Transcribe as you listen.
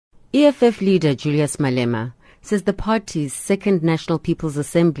EFF leader Julius Malema says the party's second National People's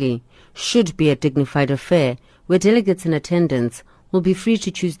Assembly should be a dignified affair where delegates in attendance will be free to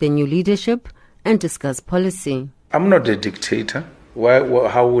choose their new leadership and discuss policy. I'm not a dictator.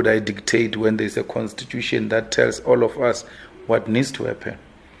 How would I dictate when there's a constitution that tells all of us what needs to happen?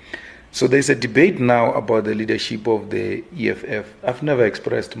 So there's a debate now about the leadership of the EFF. I've never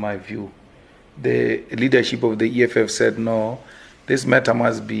expressed my view. The leadership of the EFF said, no, this matter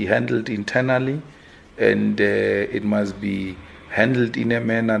must be handled internally and it must be handled in a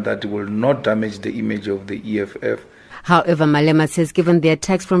manner that will not damage the image of the EFF. However, Malema says given the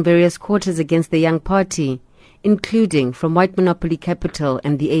attacks from various quarters against the young party, including from white monopoly capital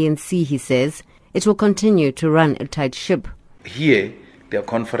and the ANC, he says, it will continue to run a tight ship. Here, there are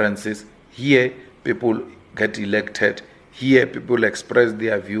conferences. Here, people get elected. Here, people express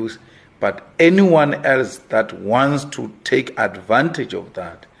their views. But anyone else that wants to take advantage of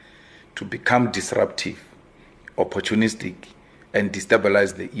that to become disruptive, opportunistic, and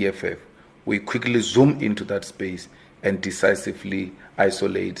destabilize the EFF, we quickly zoom into that space and decisively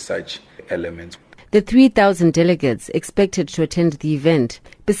isolate such elements. The 3,000 delegates expected to attend the event,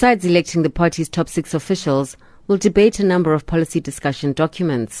 besides electing the party's top 6 officials, will debate a number of policy discussion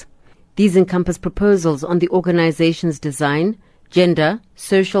documents. These encompass proposals on the organization's design, gender,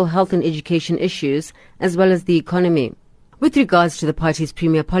 social, health and education issues, as well as the economy. With regards to the party's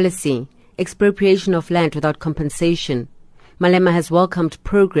premier policy, expropriation of land without compensation, Malema has welcomed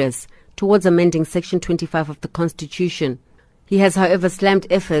progress towards amending Section 25 of the Constitution. He has, however, slammed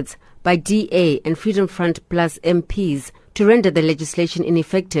efforts by DA and Freedom Front Plus MPs to render the legislation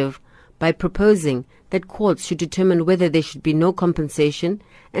ineffective by proposing that courts should determine whether there should be no compensation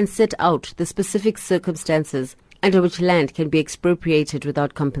and set out the specific circumstances under which land can be expropriated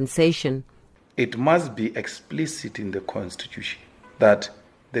without compensation. It must be explicit in the Constitution that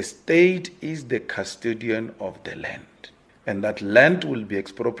the state is the custodian of the land and that land will be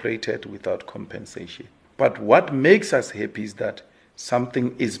expropriated without compensation. But what makes us happy is that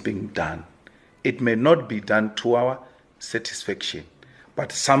something is being done. It may not be done to our satisfaction,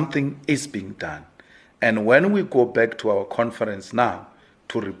 but something is being done. And when we go back to our conference now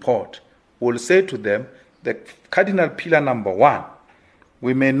to report, we'll say to them, the cardinal pillar number 1,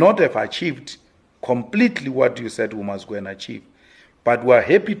 we may not have achieved completely what you said we must go and achieve, but we are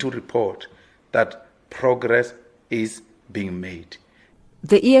happy to report that progress is being made.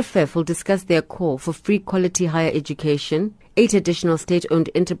 The EFF will discuss their call for free quality higher education, 8 additional state-owned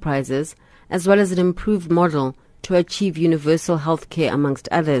enterprises, as well as an improved model to achieve universal health care, amongst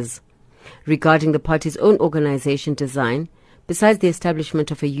others. Regarding the party's own organization design, besides the establishment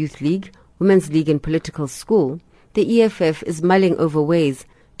of a youth league, women's league and political school, the EFF is mulling over ways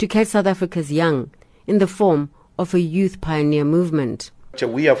to catch South Africa's young in the form of a youth pioneer movement.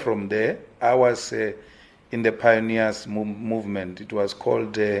 We are from there. I was in the pioneers movement. It was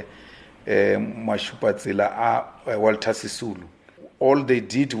called Mashupatsila Walter Sisulu. All they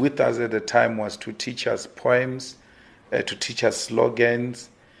did with us at the time was to teach us poems, to teach us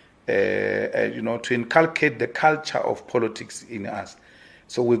slogans, to inculcate the culture of politics in us.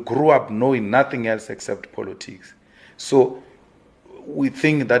 So we grew up knowing nothing else except politics. So we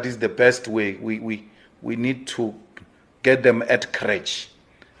think that is the best way. We need to get them at crèche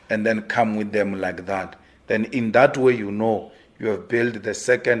and then come with them like that. Then in that way, you have built the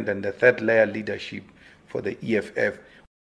second and the third layer leadership for the EFF.